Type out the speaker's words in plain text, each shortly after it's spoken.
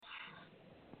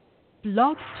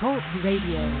Blog Talk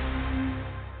Radio.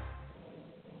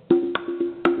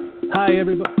 Hi,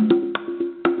 everybody.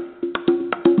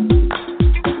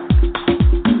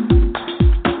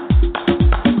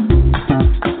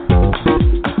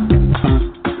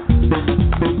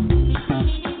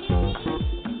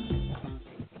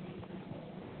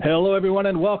 Hello, everyone,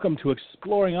 and welcome to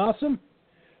Exploring Awesome.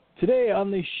 Today on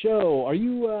the show, are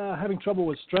you having trouble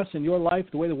with stress in your life,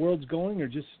 the way the world's going, or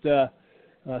just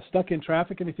stuck in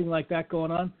traffic, anything like that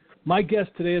going on? My guest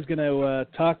today is going to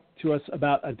talk to us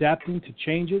about adapting to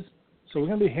changes. So we're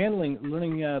going to be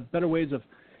learning better ways of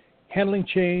handling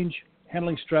change,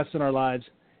 handling stress in our lives.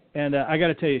 And I got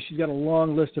to tell you, she's got a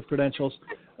long list of credentials.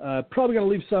 Probably going to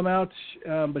leave some out,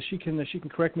 but she can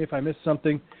correct me if I miss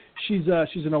something. She's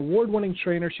an award-winning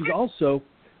trainer. She also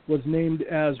was named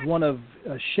as one of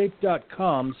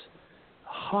Shape.com's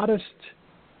hottest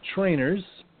trainers,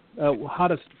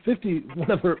 hottest 50,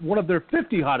 one of their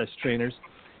 50 hottest trainers.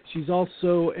 She's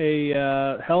also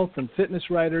a health and fitness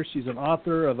writer. She's an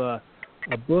author of a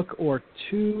book or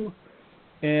two,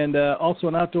 and also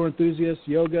an outdoor enthusiast,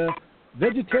 yoga,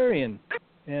 vegetarian,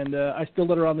 and I still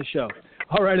let her on the show.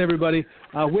 All right, everybody.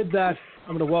 With that,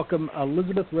 I'm going to welcome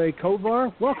Elizabeth Ray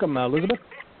Kovar. Welcome, Elizabeth.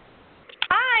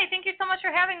 Hi, thank you so much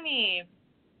for having me.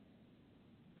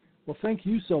 Well, thank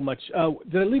you so much.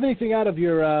 Did I leave anything out of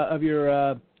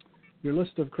your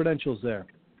list of credentials there?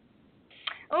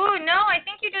 Oh, no, I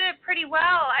think you did it pretty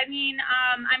well. I mean,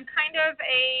 I'm kind of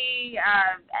a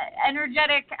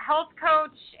energetic health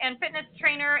coach and fitness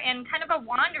trainer and kind of a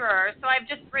wanderer. So I've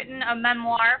just written a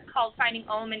memoir called Finding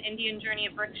Om, An Indian Journey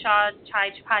of Rickshaws,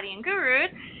 Chai, Chapati, and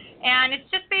Gurus. And it's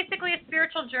just basically a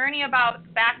spiritual journey about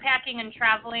backpacking and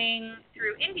traveling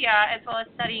through India, as well as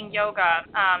studying yoga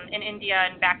in India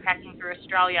and backpacking through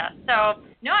Australia. So,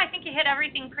 no, I think you hit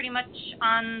everything pretty much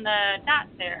on the dot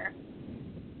there.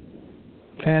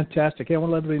 Fantastic. Hey, I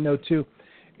want to let everybody know, too,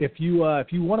 if you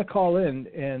want to call in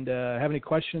and have any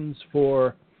questions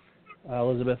for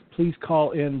Elizabeth, please call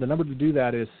in. The number to do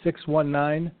that is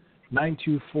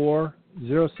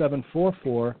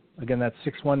 619-924-0744. Again, that's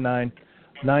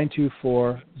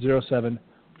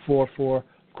 619-924-0744. Of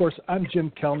course, I'm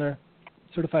Jim Kellner,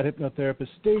 certified hypnotherapist,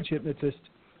 stage hypnotist,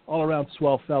 all-around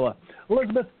swell fella.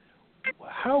 Elizabeth,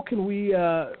 how can we?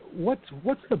 What's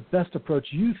the best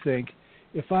approach you think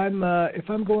if I'm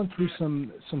going through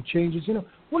some changes? You know,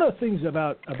 one of the things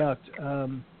about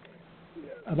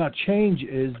change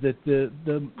is that the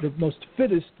most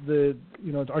fittest,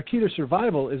 our key to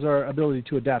survival is our ability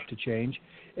to adapt to change,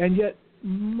 and yet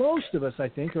most of us, I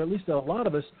think, or at least a lot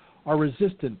of us, are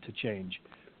resistant to change.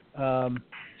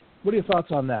 What are your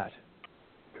thoughts on that?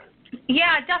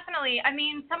 Yeah, definitely. I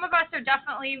mean, some of us are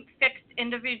definitely fixed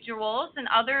individuals, and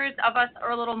others of us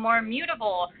are a little more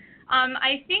mutable.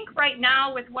 I think right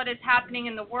now with what is happening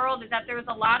in the world is that there's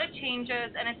a lot of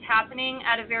changes, and it's happening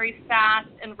at a very fast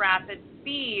and rapid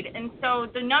speed. And so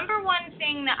the number one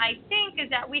thing that I think is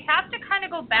that we have to kind of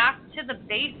go back to the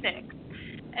basics.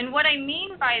 And what I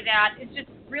mean by that is just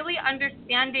really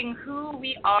understanding who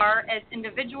we are as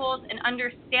individuals and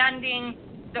understanding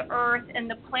the earth and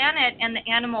the planet and the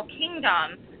animal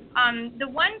kingdom. The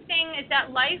one thing is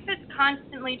that life is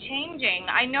constantly changing.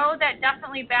 I know that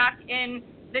definitely back in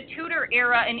the Tudor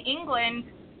era in England,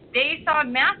 they saw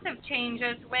massive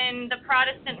changes when the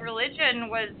Protestant religion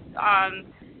was,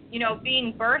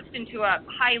 being birthed into a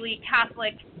highly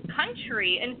Catholic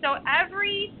country. And so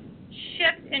every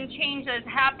shift and change that has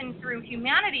happened through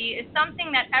humanity is something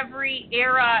that every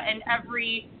era and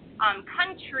every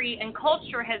country and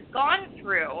culture has gone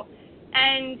through.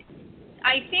 And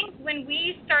I think when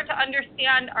we start to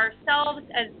understand ourselves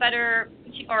better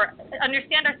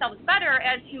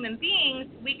as human beings,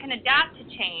 we can adapt to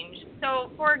change.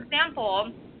 So, for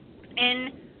example,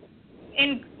 in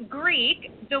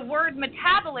Greek, the word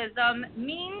metabolism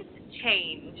means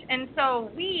change. And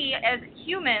so we, as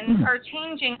humans, are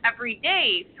changing every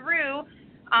day through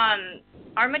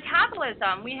our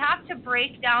metabolism. We have to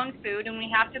break down food, and we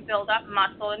have to build up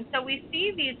muscle. And so we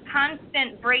see these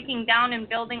constant breaking down and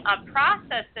building up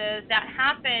processes that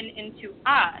happen into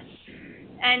us.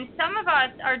 And some of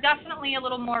us are definitely a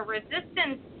little more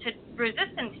resistant to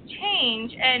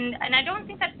change, and I don't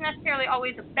think that's necessarily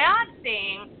always a bad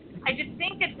thing. I just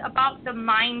think it's about the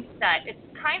mindset. It's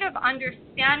kind of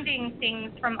understanding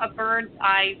things from a bird's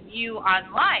eye view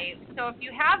on life. So if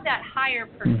you have that higher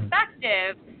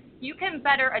perspective, you can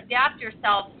better adapt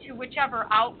yourself to whichever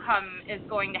outcome is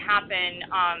going to happen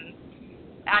on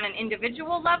an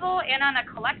individual level and on a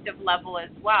collective level as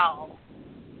well.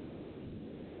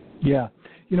 Yeah.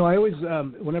 You know, I always,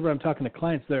 whenever I'm talking to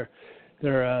clients, they're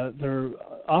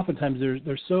oftentimes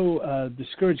they're so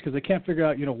discouraged because they can't figure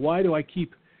out, why do I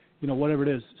keep, whatever it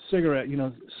is, cigarette,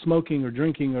 smoking or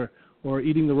drinking or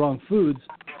eating the wrong foods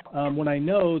when I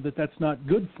know that that's not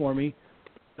good for me.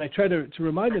 And I try to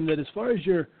remind them that as far as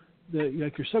your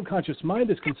subconscious mind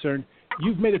is concerned,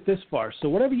 you've made it this far. So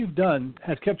whatever you've done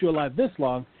has kept you alive this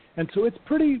long, and so it's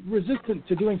pretty resistant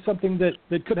to doing something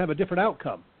that could have a different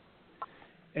outcome.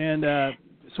 And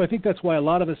so I think that's why a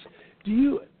lot of us.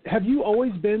 Have you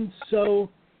always been so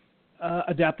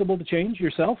adaptable to change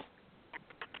yourself?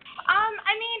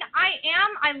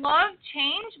 I love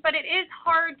change, but it is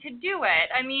hard to do it.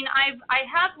 I mean, I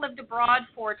have lived abroad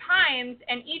 4 times,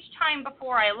 and each time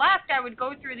before I left, I would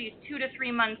go through these 2 to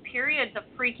 3 month periods of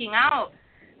freaking out.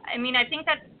 I mean, I think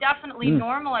that's definitely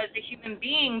normal as a human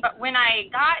being, but when I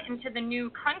got into the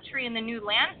new country and the new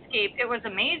landscape, it was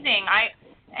amazing.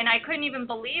 I couldn't even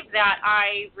believe that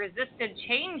I resisted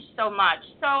change so much.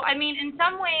 So, I mean, in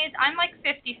some ways, I'm like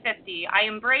 50-50. I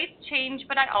embrace change,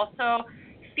 but I also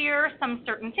fear some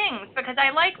certain things because I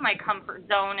like my comfort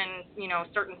zone and,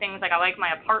 certain things. Like I like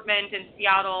my apartment in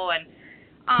Seattle and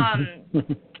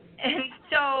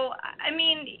so, I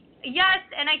mean, yes,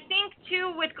 and I think,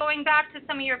 too, with going back to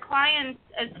some of your clients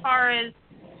as far as,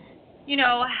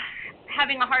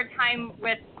 having a hard time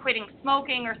with quitting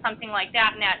smoking or something like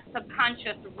that, and that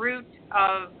subconscious root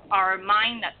of our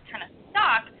mind that's kind of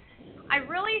stuck, I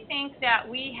really think that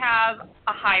we have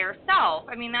a higher self.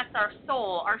 I mean, that's our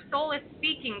soul. Our soul is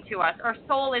speaking to us. Our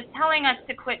soul is telling us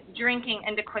to quit drinking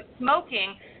and to quit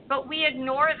smoking, but we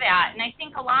ignore that. And I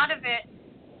think a lot of it,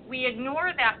 we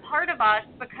ignore that part of us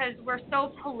because we're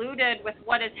so polluted with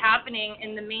what is happening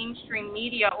in the mainstream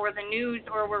media or the news,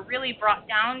 or we're really brought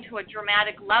down to a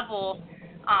dramatic level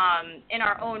in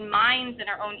our own minds and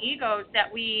our own egos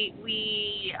that we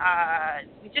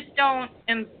just don't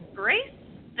embrace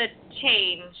the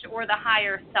change or the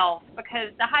higher self,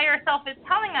 because the higher self is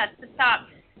telling us to stop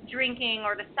drinking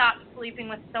or to stop sleeping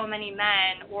with so many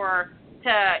men, or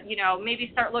to, maybe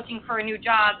start looking for a new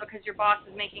job because your boss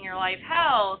is making your life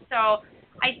hell. So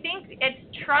I think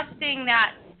it's trusting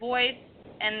that voice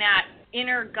and that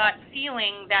inner gut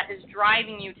feeling that is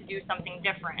driving you to do something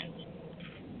different.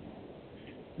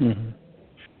 Mm-hmm.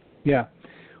 Yeah.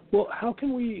 Well, how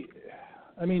can we?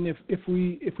 I mean, if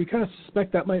we kind of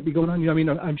suspect that might be going on, I mean,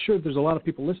 I'm sure there's a lot of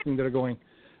people listening that are going,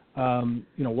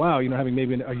 wow, having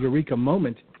maybe a eureka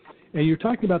moment. And you're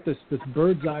talking about this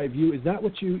bird's eye view. Is that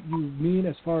what you mean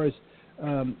as far as,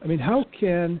 I mean, how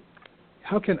can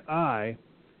I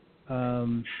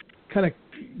kind of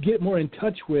get more in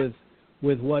touch with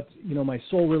what my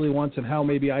soul really wants, and how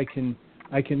maybe I can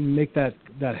make that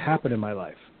happen in my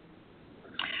life?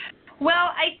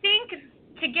 Well, I think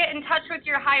to get in touch with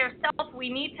your higher self, we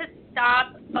need to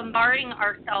stop bombarding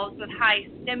ourselves with high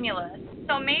stimulus.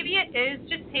 So maybe it is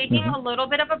just taking a little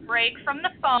bit of a break from the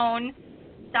phone.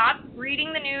 Stop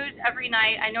reading the news every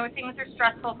night. I know things are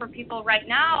stressful for people right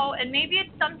now, and maybe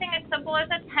it's something as simple as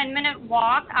a 10-minute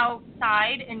walk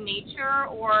outside in nature,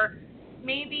 or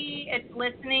maybe it's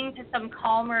listening to some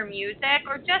calmer music,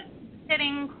 or just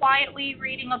sitting quietly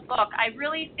reading a book. I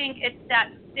really think it's that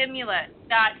stimulus,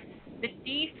 that the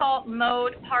default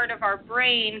mode part of our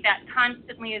brain that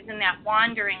constantly is in that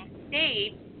wandering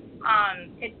state.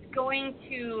 It's going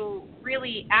to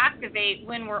really activate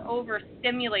when we're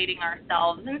overstimulating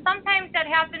ourselves. And sometimes that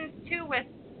happens, too, with,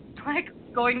 like,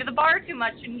 going to the bar too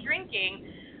much and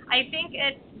drinking. I think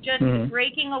it's just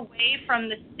breaking away from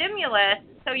the stimulus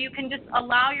so you can just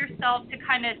allow yourself to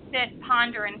kind of sit,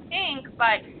 ponder, and think.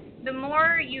 But the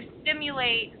more you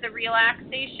stimulate the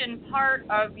relaxation part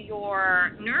of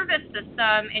your nervous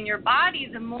system and your body,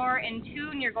 the more in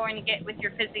tune you're going to get with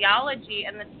your physiology,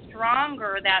 and the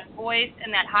stronger that voice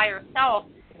and that higher self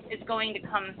is going to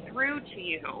come through to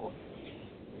you.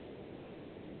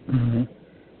 Mm-hmm.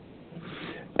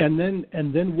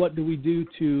 And then what do we do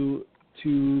to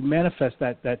manifest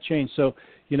that change? So,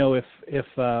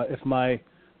 if my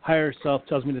higher self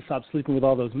tells me to stop sleeping with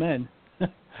all those men,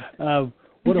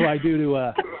 what do I do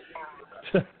to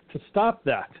stop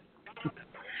that?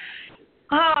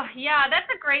 Oh, yeah, that's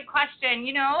a great question.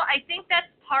 I think that's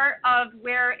part of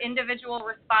where individual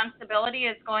responsibility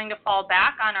is going to fall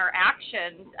back on our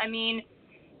actions. I mean,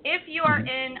 if you are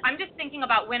I'm just thinking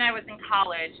about when I was in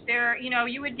college. There,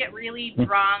 you would get really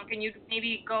drunk and you'd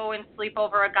maybe go and sleep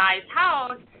over a guy's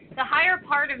house. The higher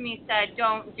part of me said,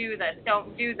 don't do this.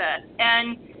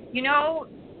 And,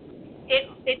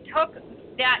 it took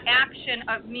that action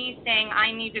of me saying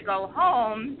I need to go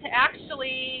home to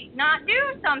actually not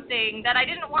do something that I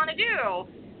didn't want to do.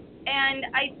 And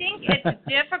I think it's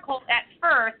difficult at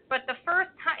first, but the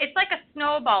first time, it's like a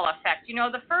snowball effect. You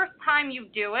know, the first time you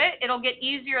do it, it'll get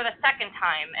easier the second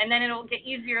time, and then it'll get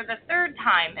easier the third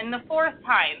time, and the fourth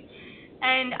time.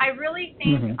 And I really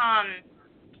think,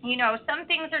 you know, some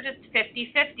things are just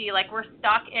 50-50, like we're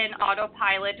stuck in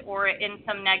autopilot or in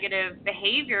some negative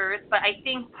behaviors, but I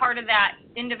think part of that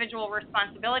individual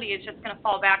responsibility is just going to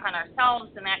fall back on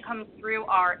ourselves, and that comes through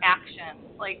our actions.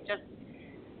 Like, just,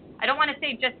 I don't want to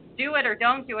say just do it or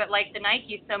don't do it like the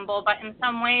Nike symbol, but in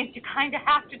some ways you kind of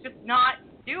have to just not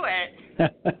do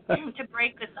it to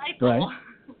break the cycle. Right.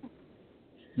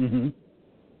 Mm-hmm.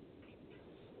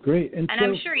 Great. And so,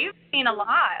 I'm sure you've seen a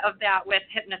lot of that with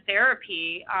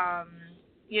hypnotherapy.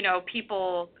 You know,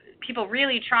 people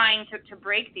really trying to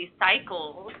break these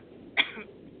cycles.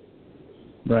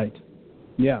 Right.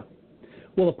 Yeah.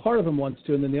 Well, a part of them wants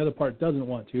to, and then the other part doesn't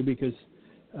want to because,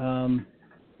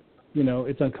 you know,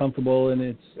 it's uncomfortable, and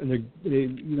they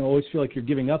you know, always feel like you're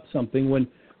giving up something when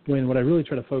what I really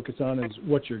try to focus on is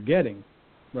what you're getting,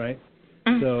 right?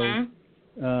 Mm-hmm.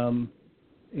 So,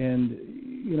 and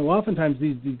you know, oftentimes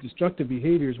these destructive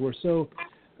behaviors, we're so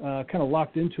kind of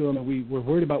locked into them, and we're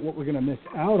worried about what we're going to miss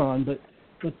out on. But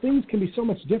things can be so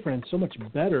much different and so much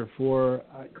better for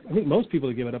I think most people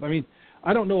to give it up. I mean,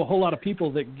 I don't know a whole lot of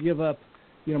people that give up,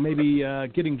 you know, maybe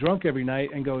getting drunk every night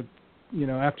and go, you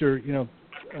know, after, you know,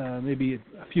 maybe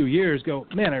a few years, go,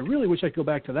 man, I really wish I could go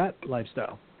back to that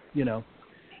lifestyle. You know,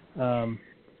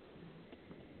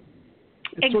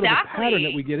 it's sort of a pattern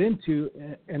that we get into,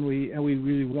 and we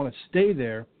really want to stay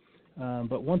there.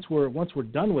 But once we're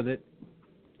done with it,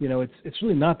 you know, it's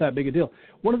really not that big a deal.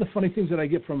 One of the funny things that I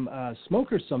get from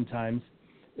smokers sometimes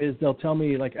is they'll tell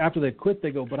me, like, after they quit,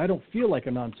 they go, but I don't feel like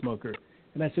a non-smoker.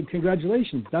 And I said,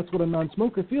 congratulations, that's what a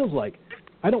non-smoker feels like.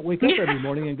 I don't wake up every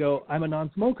morning and go, I'm a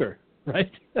non-smoker,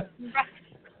 right? Right.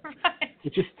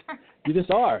 You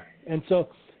just are. And so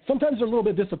sometimes they're a little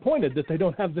bit disappointed that they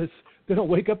don't have this, they don't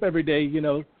wake up every day, you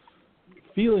know,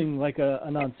 feeling like a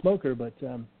non-smoker, but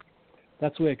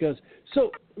that's the way it goes.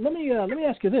 So let me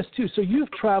ask you this too. So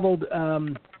you've traveled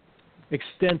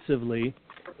extensively,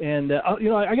 and you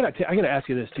know, I gotta ask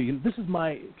you this too. This is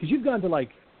because you've gone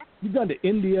to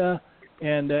India,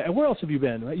 and where else have you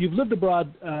been? Right? You've lived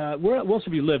abroad. Where else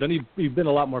have you lived? I know you've been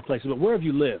a lot more places, but where have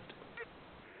you lived?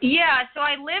 Yeah, so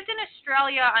I lived in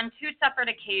Australia on 2 separate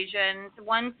occasions,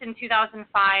 once in 2005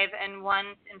 and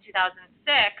once in 2006,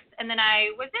 and then I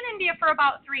was in India for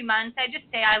about 3 months. I just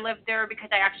say I lived there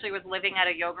because I actually was living at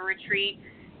a yoga retreat,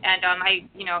 and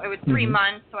it was 3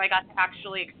 months, so I got to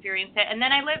actually experience it. And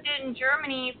then I lived in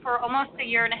Germany for almost a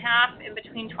year and a half in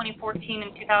between 2014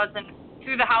 and 2000,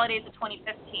 through the holidays of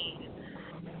 2015.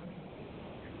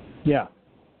 Yeah.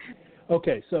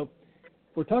 Okay, so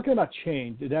we're talking about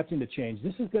change, adapting to change.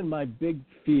 This has been my big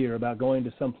fear about going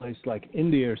to someplace like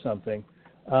India or something.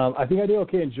 I think I did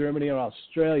okay in Germany or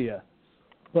Australia,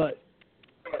 but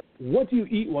what do you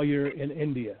eat while you're in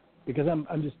India? Because I'm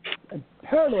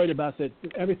paranoid about that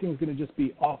everything's going to just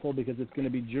be awful because it's going to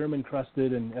be German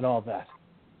crusted and all that.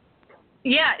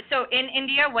 Yeah, so in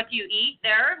India, what do you eat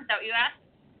there? Is that what you asked?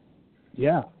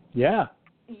 Yeah.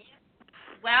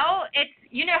 Well, it's,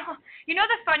 you know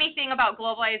the funny thing about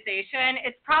globalization,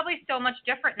 it's probably so much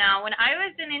different now. When I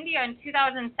was in India in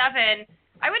 2007,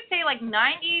 I would say like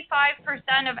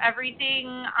 95% of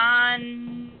everything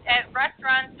at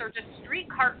restaurants or just street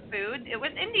cart food, it was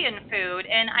Indian food.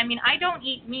 And I mean, I don't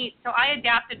eat meat, so I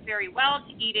adapted very well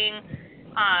to eating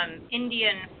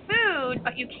Indian food,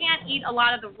 but you can't eat a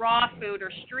lot of the raw food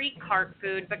or street cart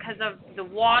food because of the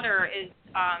water is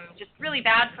just really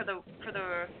bad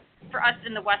for us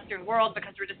in the Western world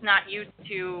because we're just not used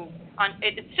to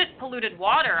it's just polluted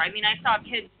water. I mean, I saw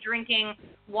kids drinking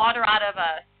water out of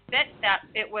a spit that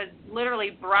it was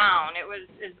literally brown. It was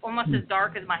almost as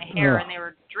dark as my hair, and they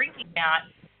were drinking that.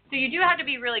 So you do have to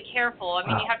be really careful. I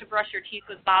mean, you have to brush your teeth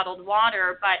with bottled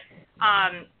water, but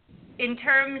in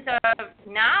terms of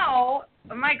now,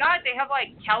 oh my God, they have like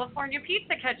California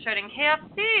Pizza Kitchen and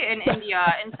KFC in India,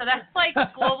 and so that's like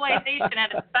globalization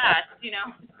at its best, you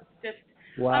know, just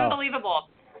unbelievable.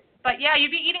 But yeah,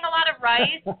 you'd be eating a lot of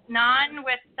rice, naan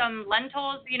with some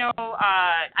lentils, you know,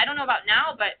 I don't know about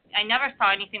now, but I never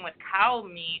saw anything with cow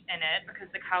meat in it because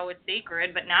the cow is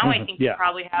sacred, but now I think you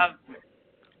probably have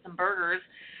some burgers.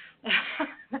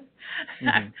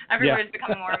 Everywhere's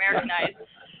becoming more Americanized.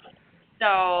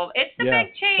 So it's a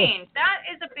big change. That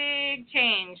is a big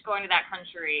change going to that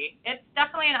country. It's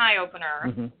definitely an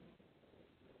eye-opener.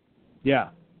 Yeah.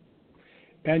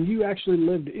 And you actually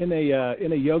lived in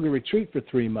a yoga retreat for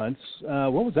 3 months.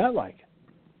 What was that like?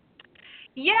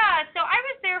 Yeah, so I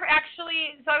was there actually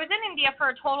I was in India for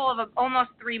a total of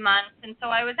almost 3 months, and so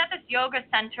I was at this yoga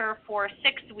center for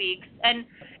 6 weeks, and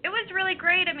it was really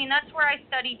great. I mean, that's where I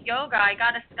studied yoga. I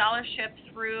got a scholarship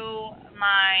through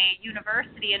my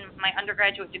university and my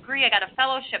undergraduate degree. I got a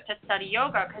fellowship to study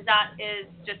yoga because that is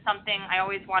just something I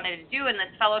always wanted to do, and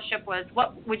this fellowship was,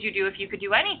 what would you do if you could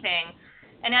do anything?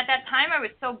 And at that time, I was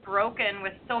so broken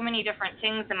with so many different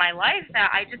things in my life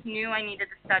that I just knew I needed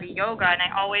to study yoga, and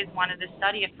I always wanted to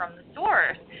study it from the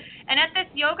source. And at this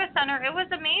yoga center, it was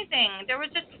amazing. There was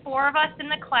just 4 of us in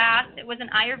the class. It was an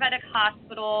Ayurvedic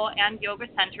hospital and yoga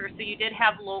center, so you did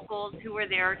have locals who were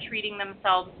there treating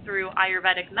themselves through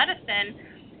Ayurvedic medicine.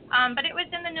 But it was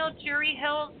in the Nilgiri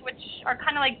Hills, which are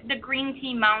kind of like the Green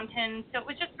Tea Mountains, so it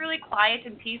was just really quiet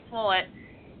and peaceful. It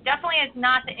definitely is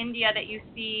not the India that you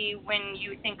see when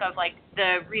you think of like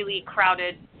the really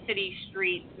crowded city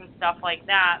streets and stuff like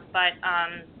that. But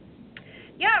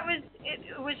yeah,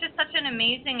 it was just such an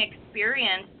amazing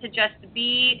experience to just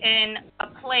be in a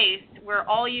place where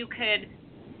all you could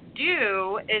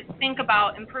do is think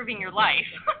about improving your life.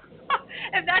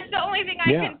 If that's the only thing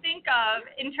I can think of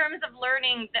in terms of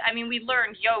learning. I mean, we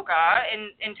learned yoga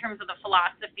in terms of the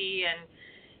philosophy and,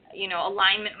 you know,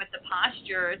 alignment with the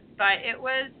postures, but it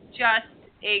was just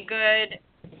a good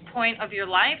point of your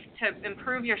life to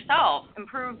improve yourself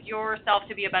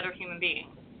to be a better human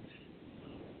being.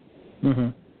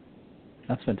 Mhm.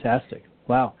 That's fantastic.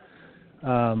 Wow.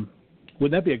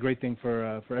 Wouldn't that be a great thing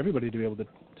for everybody to be able to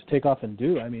take off and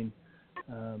do? I mean,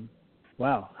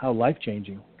 wow, how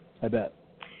life-changing, I bet.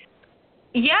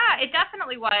 Yeah, it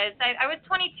definitely was. I was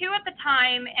 22 at the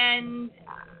time, and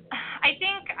I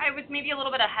think I was maybe a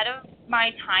little bit ahead of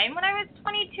my time when I was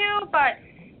 22, but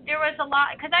there was a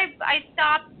lot, because I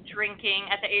stopped drinking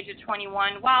at the age of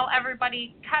 21 while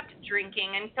everybody kept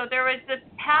drinking, and so there was this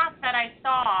path that I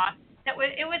saw that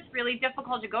it was really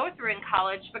difficult to go through in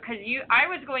college because I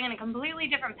was going in a completely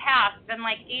different path than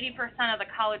like 80% of the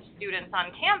college students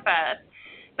on campus.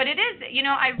 But it is, you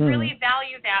know, I really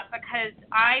value that because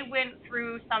I went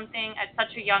through something at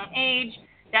such a young age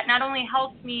that not only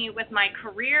helps me with my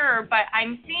career, but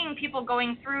I'm seeing people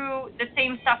going through the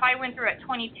same stuff I went through at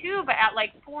 22, but at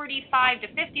like 45 to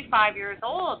 55 years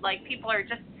old, like people are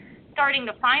just starting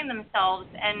to find themselves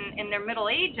and in their middle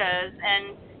ages.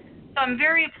 And so I'm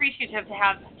very appreciative to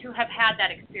have had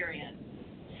that experience.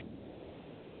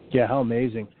 Yeah, how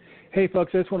amazing. Hey,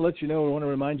 folks, I just want to let you know, I want to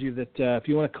remind you that if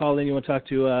you want to call in, you want to talk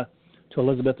to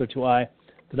Elizabeth or to I,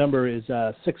 the number is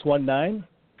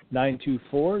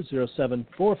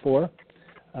 619-924-0744.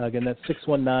 Again, that's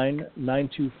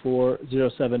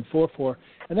 619-924-0744.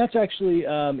 And that's actually,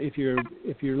 if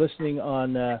you're listening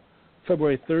on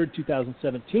February 3rd,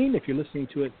 2017, if you're listening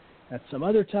to it at some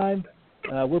other time,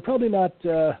 we're probably not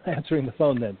answering the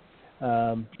phone then.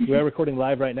 We are recording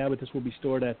live right now, but this will be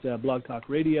stored at Blog Talk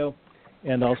Radio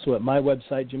and also at my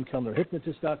website,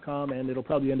 JimKellnerHypnotist.com, and it'll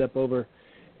probably end up over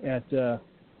at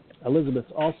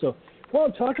Elizabeth's also. While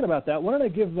I'm talking about that, why don't I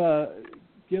give out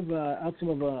some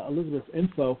of Elizabeth's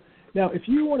info? Now, if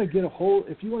you want to get a hold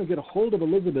of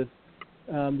Elizabeth,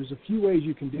 there's a few ways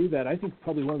you can do that. I think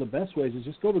probably one of the best ways is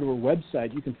just go over to her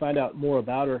website. You can find out more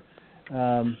about her,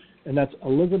 and that's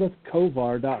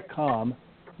ElizabethKovar.com,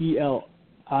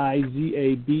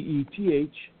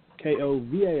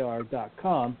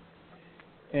 ElizabethKovar.com.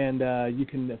 And you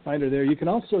can find her there. You can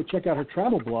also check out her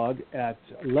travel blog at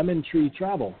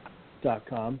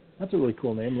LemonTreeTravel.com. That's a really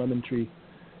cool name,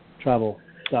 LemonTreeTravel.com.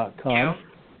 Yeah.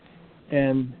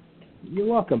 And you're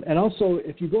welcome. And also,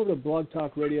 if you go to Blog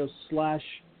Talk Radio /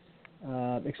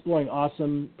 Exploring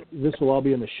Awesome, this will all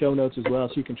be in the show notes as well,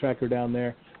 so you can track her down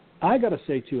there. I got to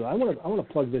say, too, I want to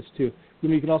plug this, too. You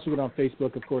know, you can also get on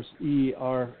Facebook, of course,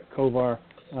 E.R. Kovar.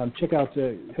 Check out,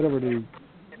 head over to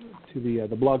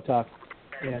the Blog Talk.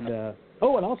 And and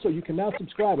also you can now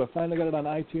subscribe. I finally got it on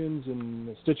iTunes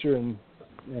and Stitcher and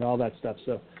all that stuff,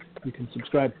 so you can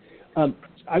subscribe. I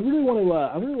really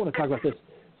want to talk about this.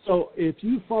 So if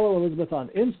you follow Elizabeth on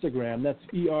Instagram, that's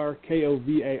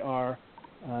ERKOVAR.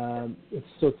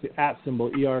 It's the @ symbol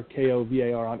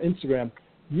ERKOVAR on Instagram.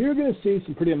 You're going to see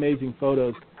some pretty amazing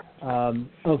photos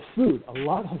of food, a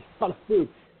lot of food.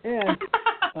 And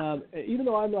even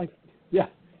though I'm like the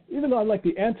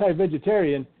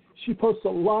anti-vegetarian, she posts a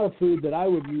lot of food that I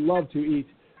would love to eat.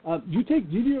 Do you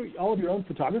do all of your own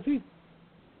photography?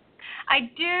 I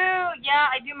do. Yeah,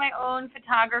 I do my own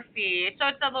photography. So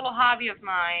it's a little hobby of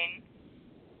mine.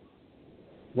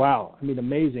 Wow, I mean,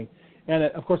 amazing. And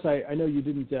of course, I know you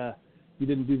didn't do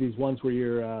these ones where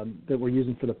you're that we're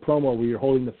using for the promo, where you're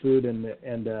holding the food and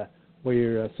where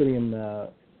you're sitting in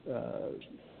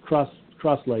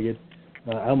cross-legged.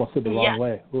 I almost said the wrong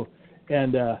way. Ooh.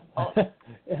 And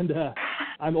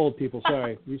I'm old people.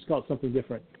 Sorry, we just call it something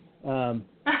different.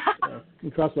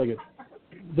 Cross-legged.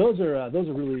 Those are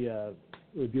really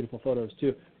really beautiful photos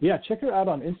too. Yeah, check her out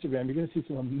on Instagram. You're going to see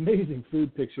some amazing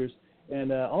food pictures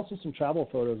and also some travel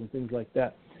photos and things like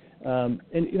that. And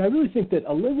I really think that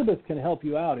Elizabeth can help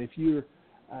you out if you're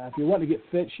wanting to get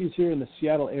fit. She's here in the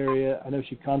Seattle area. I know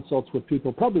she consults with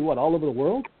people probably all over the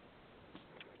world.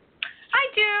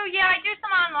 I do, yeah. I do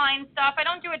some online stuff. I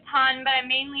don't do a ton, but I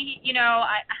mainly,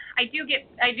 I do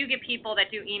get people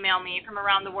that do email me from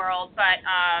around the world, but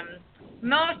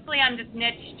mostly I'm just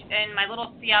niched in my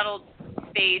little Seattle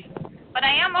space. But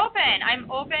I am open.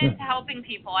 I'm open to helping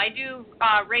people. I do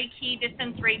Reiki,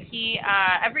 distance Reiki,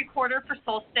 every quarter for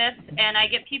solstice, and I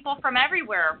get people from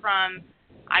everywhere, from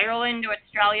Ireland to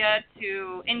Australia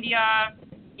to India,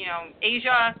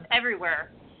 Asia,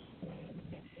 everywhere.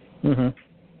 Mm-hmm.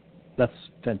 That's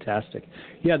fantastic.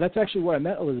 Yeah, that's actually where I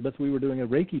met Elizabeth. We were doing a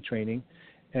Reiki training,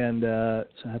 and so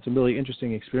I had some really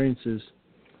interesting experiences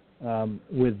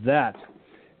with that.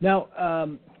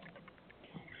 Now,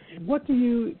 what do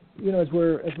you, as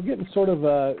we're getting sort of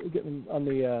getting on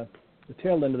the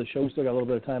tail end of the show, we still got a little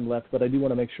bit of time left, but I do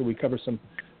want to make sure we cover some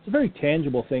very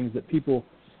tangible things that people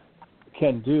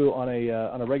can do on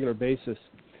a regular basis.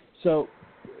 So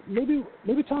maybe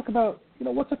talk about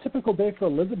what's a typical day for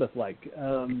Elizabeth like,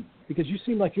 because you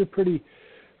seem like you're pretty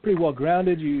well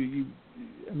grounded. You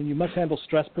must handle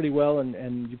stress pretty well,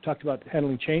 and you've talked about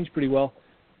handling change pretty well.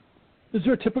 Is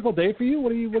there a typical day for you? What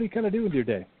do you kind of do with your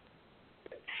day?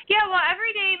 Yeah, well,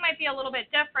 every day might be a little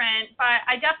bit different, but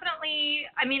I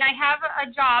have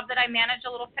a job that I manage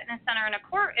a little fitness center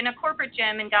in a corporate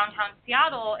gym in downtown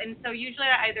Seattle, and so usually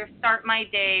I either start my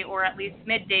day or at least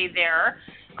midday there,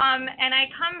 and I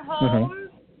come home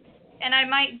and I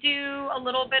might do a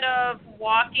little bit of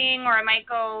walking or I might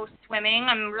go swimming.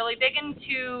 I'm really big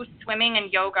into swimming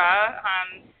and yoga,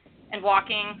 and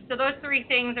walking. So those three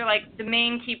things are like the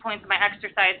main key points of my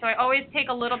exercise. So I always take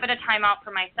a little bit of time out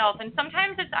for myself. And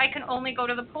sometimes I can only go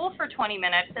to the pool for 20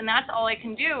 minutes, and that's all I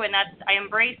can do. And I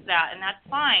embrace that, and that's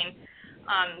fine.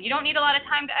 You don't need a lot of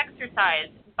time to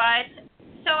exercise. But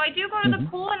so I do go to the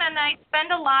pool, and then I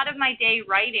spend a lot of my day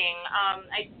writing.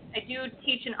 I do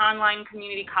teach an online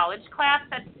community college class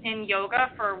that's in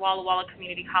yoga for Walla Walla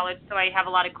Community College. So I have a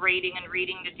lot of grading and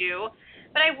reading to do.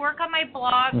 But I work on my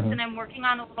blogs, and I'm working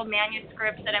on a little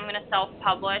manuscript that I'm going to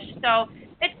self-publish. So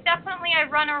it's definitely, I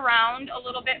run around a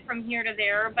little bit from here to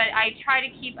there, but I try to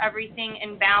keep everything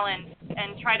in balance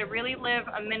and try to really live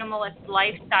a minimalist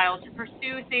lifestyle to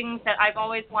pursue things that I've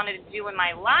always wanted to do in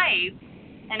my life,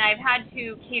 and I've had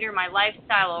to cater my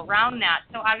lifestyle around that.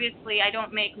 So obviously I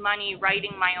don't make money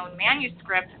writing my own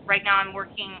manuscript. Right now I'm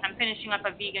finishing up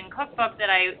a vegan cookbook that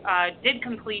I did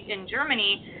complete in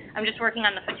Germany. I'm just working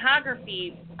on the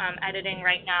photography editing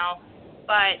right now,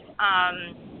 but I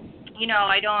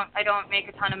don't make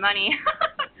a ton of money.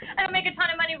 I don't make a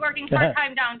ton of money working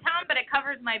part-time downtown, but it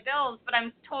covers my bills, but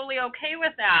I'm totally okay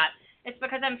with that. It's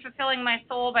because I'm fulfilling my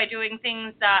soul by doing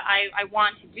things that I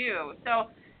want to do.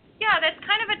 So yeah, that's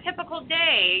kind of a typical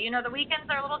day. The weekends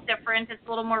are a little different. It's a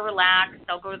little more relaxed.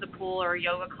 I'll go to the pool or a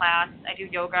yoga class. I do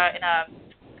yoga in a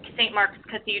St. Mark's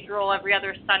Cathedral every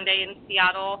other Sunday in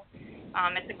Seattle.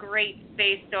 It's a great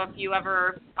space, so if you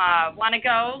ever want to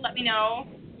go, let me know.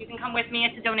 You can come with me.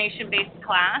 It's a donation-based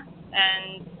class,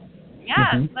 and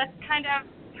that's kind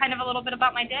of a little bit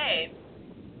about my day.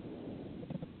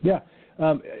 Yeah,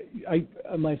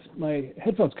 my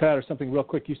headphones cut out or something real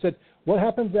quick. You said what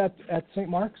happens at St.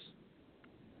 Mark's?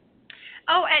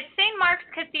 Oh, at St. Mark's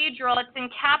Cathedral, it's in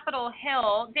Capitol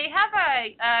Hill. They have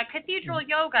a cathedral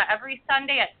yoga every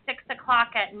Sunday at 6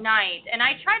 o'clock at night, and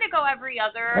I try to go every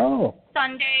other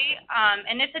Sunday,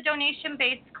 and it's a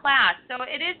donation-based class. So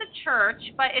it is a church,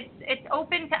 but it's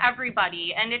open to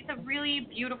everybody, and it's a really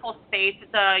beautiful space.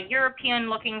 It's a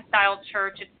European-looking style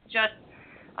church. It's just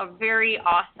a very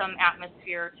awesome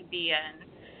atmosphere to be in.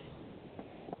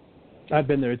 I've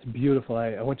been there. It's beautiful.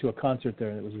 I went to a concert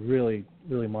there, and it was really,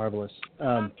 really marvelous.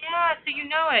 So you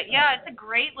know it. Yeah, it's a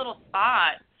great little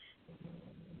spot.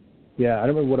 Yeah, I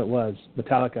don't remember what it was.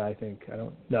 Metallica, I think. I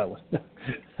don't know.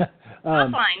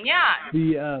 Offline, yeah.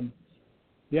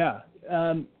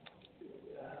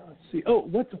 Let's see. Oh,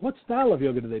 what style of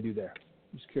yoga do they do there?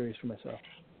 I'm just curious for myself.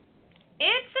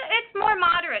 It's more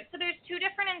moderate. So there's two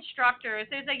different instructors.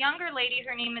 There's a younger lady,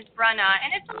 her name is Brenna,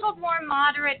 and it's a little more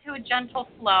moderate to a gentle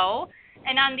flow.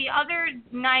 And on the other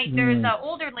night, there's an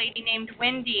older lady named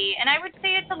Wendy, and I would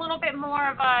say it's a little bit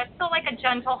more of still like a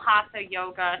gentle hatha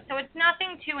yoga. So it's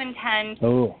nothing too intense.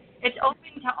 Oh. It's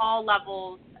open to all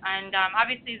levels, and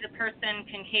obviously the person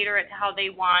can cater it to how they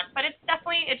want. But it's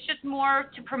just more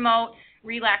to promote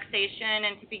relaxation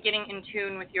and to be getting in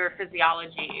tune with your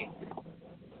physiology.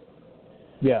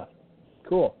 Yeah,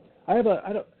 cool. I have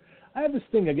this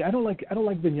thing. I don't like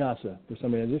vinyasa for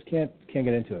some reason. I just can't get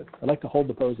into it. I like to hold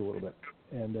the pose a little bit,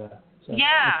 and so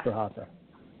yeah. it's for hatha.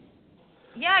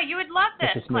 Yeah, you would love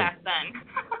this class then.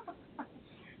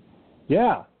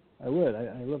 Yeah, I would.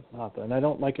 I love hatha, and I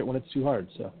don't like it when it's too hard.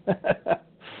 So that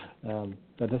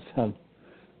does sound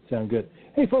good.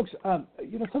 Hey, folks,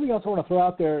 something else I want to throw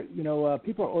out there.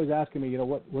 People are always asking me,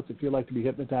 what's it feel like to be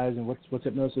hypnotized, and what's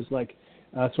hypnosis like?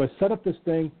 So I set up this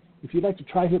thing. If you'd like to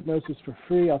try hypnosis for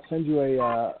free, I'll send you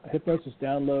a hypnosis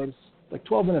download. It's like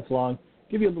 12 minutes long.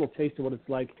 Give you a little taste of what it's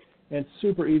like. And it's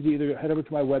super easy. Either head over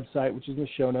to my website, which is in the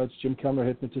show notes,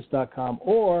 jimkelnerhypnotist.com,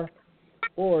 or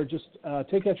just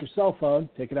take out your cell phone.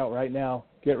 Take it out right now.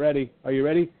 Get ready. Are you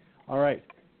ready? All right.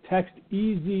 Text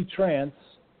Easy Trance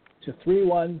to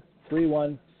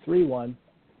 313131,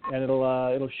 and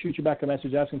it'll shoot you back a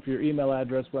message asking for your email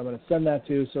address where I'm going to send that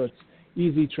to. So it's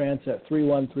Easy Trance at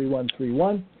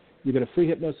 313131. You get a free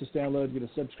hypnosis download. You get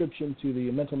a subscription to the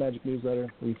Mental Magic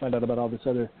newsletter where you find out about all this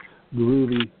other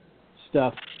groovy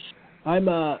stuff. I'm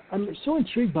so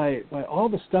intrigued by all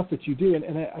the stuff that you do, and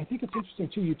I think it's interesting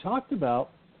too. You talked about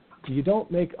you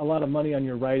don't make a lot of money on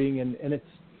your writing, you're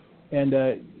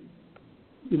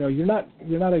not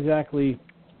exactly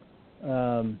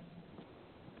a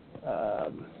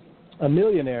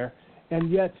millionaire,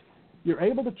 and yet you're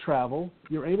able to travel.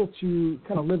 You're able to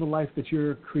kind of live a life that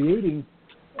you're creating,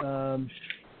 that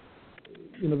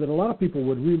a lot of people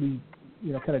would really,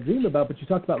 kind of dream about. But you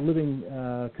talked about living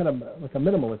kind of like a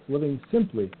minimalist, living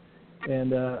simply,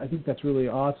 and I think that's really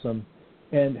awesome.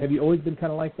 And have you always been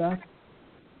kind of like that?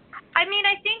 I mean,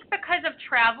 I think because of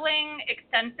traveling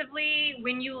extensively,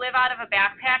 when you live out of a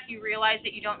backpack, you realize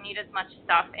that you don't need as much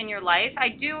stuff in your life. I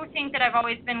do think that I've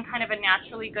always been kind of a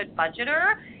naturally good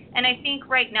budgeter, and I think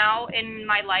right now in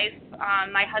my life,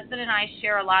 my husband and I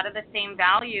share a lot of the same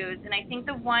values, and I think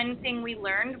the one thing we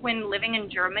learned when living in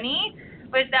Germany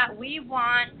was that we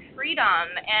want freedom.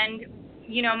 And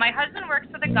my husband works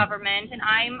for the government, and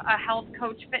I'm a health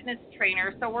coach, fitness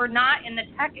trainer, so we're not in the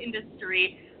tech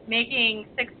industry making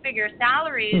six-figure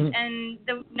salaries. Mm-hmm. And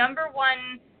the number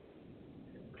one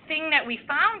thing that we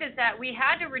found is that we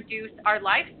had to reduce our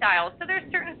lifestyle. So there's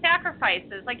certain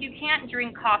sacrifices, like you can't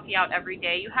drink coffee out every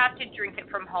day. You have to drink it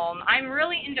from home. I'm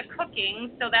really into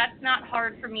cooking, so that's not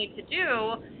hard for me to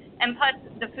do. And plus,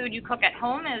 the food you cook at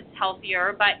home is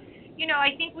healthier. But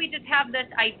I think we just have this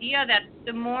idea that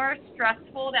the more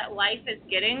stressful that life is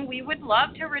getting, we would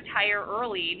love to retire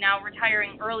early. Now,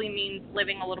 retiring early means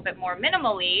living a little bit more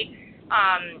minimally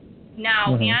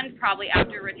now and probably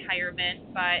after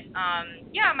retirement. But,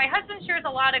 my husband shares a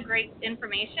lot of great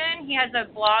information. He has a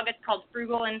blog. It's called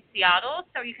Frugal in Seattle,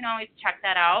 so you can always check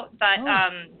that out. But, cool.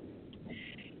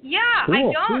 I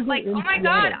don't, Frugal like, oh, my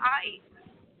God.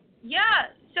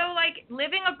 So, like,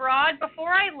 living abroad,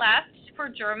 before I left for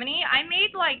Germany, I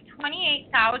made like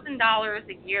 $28,000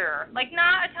 a year. Like,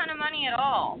 not a ton of money at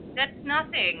all. That's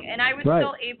nothing. And I was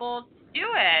still able to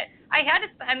do it.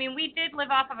 We did live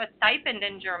off of a stipend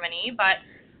in Germany, but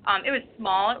it was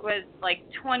small. It was like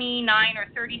 29 or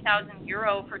 30,000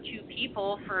 euro for two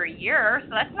people for a year.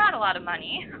 So that's not a lot of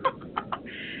money.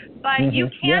 But you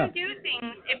can do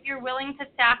things if you're willing to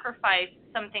sacrifice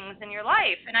some things in your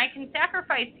life. And I can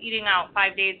sacrifice eating out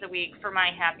 5 days a week for my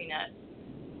happiness.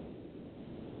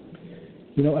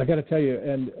 I got to tell you,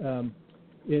 and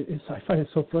I find it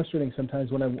so frustrating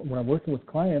sometimes when I'm working with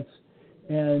clients,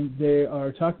 and they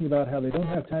are talking about how they don't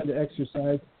have time to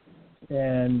exercise,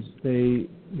 and they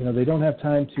don't have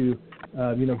time to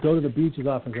go to the beach as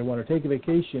often as they want or take a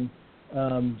vacation,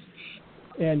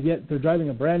 and yet they're driving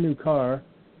a brand new car,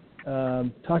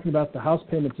 talking about the house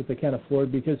payments that they can't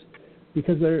afford because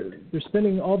they're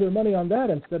spending all their money on that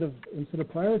instead of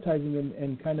prioritizing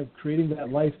and kind of creating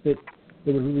that life that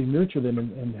would really nurture them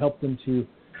and help them to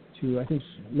I think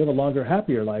live a longer,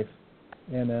 happier life.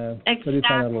 And exactly. So I do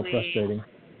find that a little frustrating.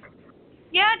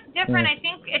 Yeah, it's different. I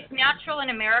think it's natural in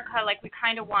America, like we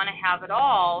kind of want to have it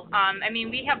all.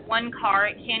 We have one car.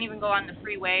 It can't even go on the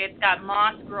freeway. It's got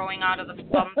moss growing out of the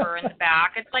bumper in the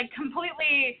back. It's like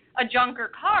completely a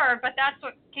junker car, but that's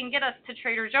what can get us to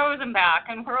Trader Joe's and back,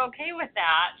 and we're okay with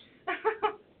that.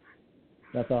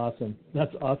 That's awesome.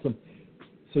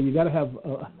 So you got to have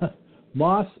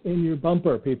moss in your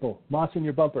bumper, people. Moss in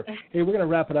your bumper. Hey, we're going to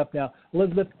wrap it up now.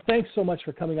 Elizabeth, thanks so much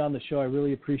for coming on the show. I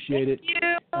really appreciate it.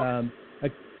 Thank you.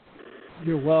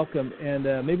 You're welcome. And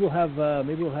maybe we'll have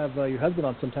your husband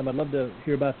on sometime. I'd love to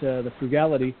hear about the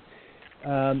frugality.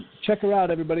 Check her out,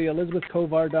 everybody.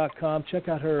 ElizabethKovar.com. Check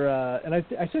out her. And I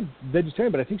said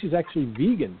vegetarian, but I think she's actually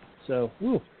vegan. So,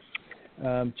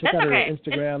 Check out her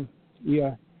Instagram,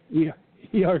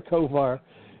 ER Kovar.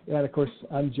 And, of course,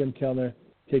 I'm Jim Kellner.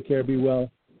 Take care, be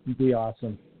well, and be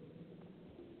awesome.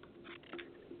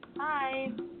 Bye.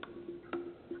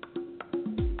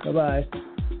 Bye-bye.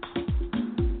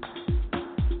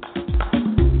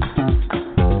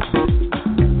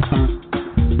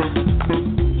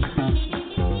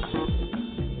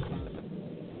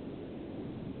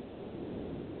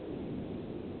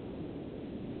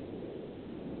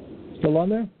 Still on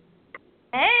there?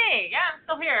 Hey, yeah, I'm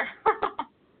still here.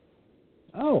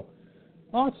 Oh,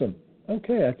 awesome.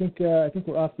 Okay, I think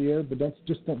we're off the air, but don't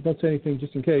say anything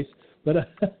just in case. But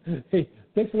hey,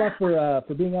 thanks a lot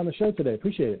for being on the show today.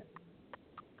 Appreciate it.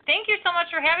 Thank you so much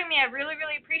for having me. I really,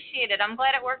 really appreciate it. I'm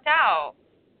glad it worked out.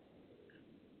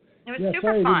 It was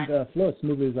super sorry fun. It didn't flow as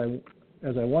smoothly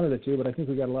as I wanted it to, but I think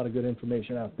we got a lot of good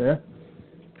information out there.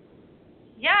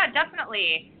 Yeah,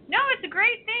 definitely. No, it's a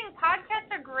great thing. Podcasts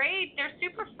are great. They're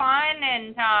super fun,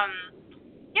 and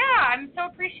yeah, I'm so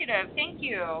appreciative. Thank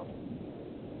you.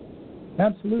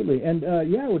 Absolutely, and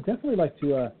I would definitely like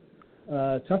to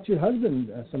talk to your husband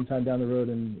sometime down the road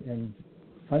and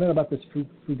find out about this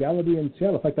frugality in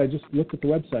Seattle. In fact, I just looked at the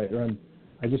website, or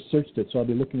I just searched it, so I'll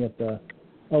be looking at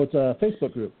it's a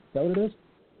Facebook group. Is that what it is?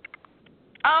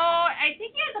 Oh, I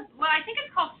think I think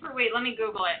it's called wait, let me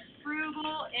Google it.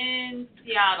 Frugal in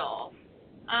Seattle.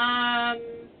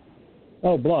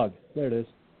 Blog. There it is.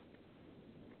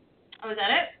 Oh, is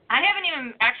that it? I haven't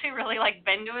even actually really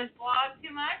been to his blog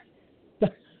too much.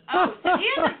 Oh, so he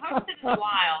hasn't posted in a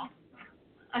while.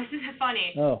 This is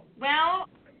funny. Oh. Well,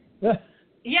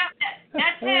 yeah,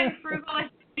 that's him, Frugal in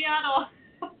Seattle.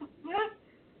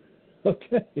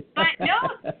 Okay. But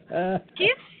no,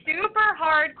 he's super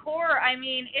hardcore. I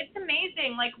mean, it's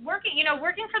amazing.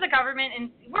 Working for the government, and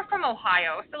we're from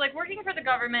Ohio, so working for the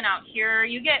government out here,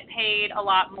 you get paid a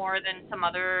lot more than some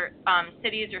other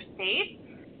cities or states.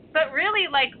 But really,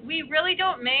 we really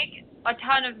don't make a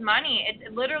ton of money.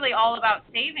 It's literally all about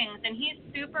savings, and he's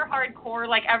super hardcore.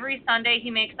 Every Sunday,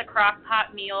 he makes a crock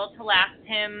pot meal to last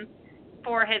him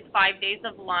for his 5 days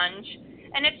of lunch.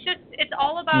 And it's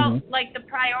all about the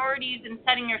priorities and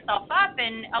setting yourself up.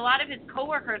 And a lot of his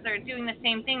coworkers are doing the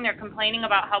same thing. They're complaining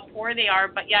about how poor they are,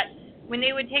 but yet when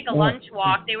they would take a lunch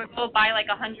walk, they would go buy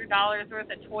 $100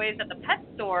 worth of toys at the pet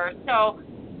store. So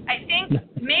I think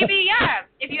maybe,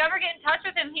 if you ever get in touch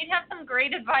with him, he'd have some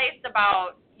great advice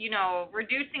about,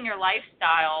 reducing your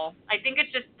lifestyle. I think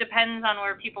it just depends on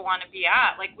where people want to be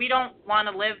at. We don't want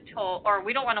to live or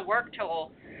we don't want to work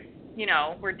till,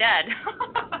 we're dead.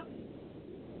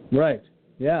 Right.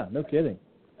 Yeah, no kidding.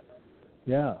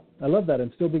 Yeah, I love that.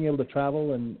 And still being able to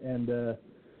travel and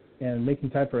making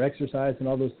time for exercise and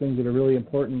all those things that are really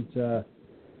important that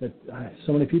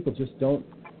so many people just don't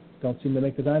seem to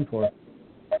make the time for.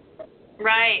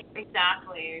 Right,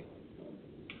 exactly.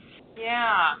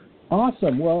 Yeah.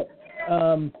 Awesome. Well,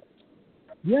 I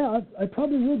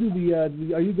probably will do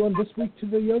the. Are you going this week to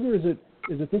the yoga? Or is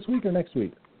it this week or next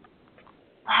week?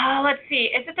 Let's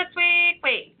see. Is it this week?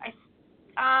 Wait.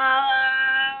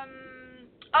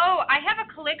 I have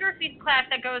a calligraphy class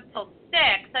that goes till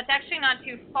 6. That's actually not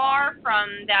too far from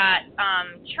that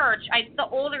church. It's the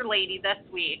older lady this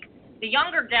week. The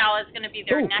younger gal is going to be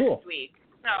there next week.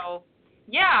 So,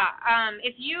 yeah,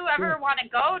 if you ever want to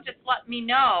go, just let me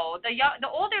know. The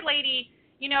older lady,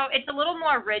 it's a little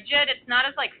more rigid. It's not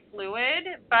as fluid,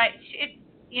 but it's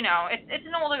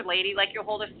an older lady. You'll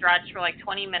hold a stretch for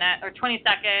 20 minutes or 20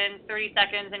 seconds, 30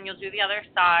 seconds, and you'll do the other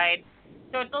side.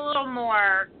 So it's a little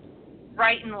more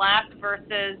right and left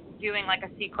versus doing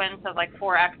a sequence of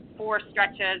 4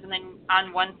 stretches and then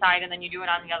on one side and then you do it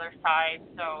on the other side.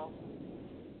 So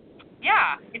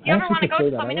yeah, if you ever want to go,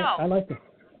 just let me know. I like it.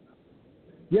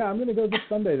 Yeah, I'm going to go this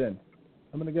Sunday then.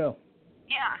 I'm going to go.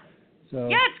 Yeah. So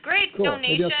yeah, it's great. Cool.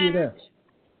 Donation. Maybe I'll see you there.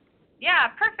 Yeah,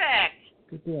 perfect.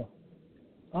 Good deal.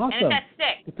 Awesome. And it's at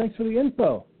 6. Well, thanks for the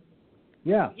info.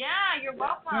 Yeah. Yeah, you're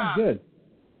welcome. Oh, good.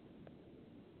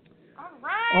 All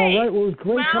right. Well, it was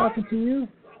great talking to you.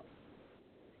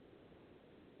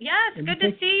 Yeah, it's good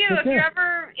to see you. If you're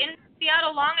ever in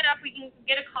Seattle long enough, we can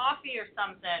get a coffee or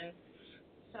something.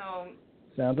 So.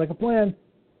 Sounds like a plan.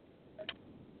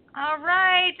 All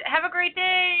right. Have a great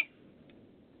day.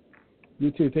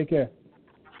 You too. Take care.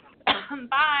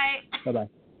 Bye. Bye-bye.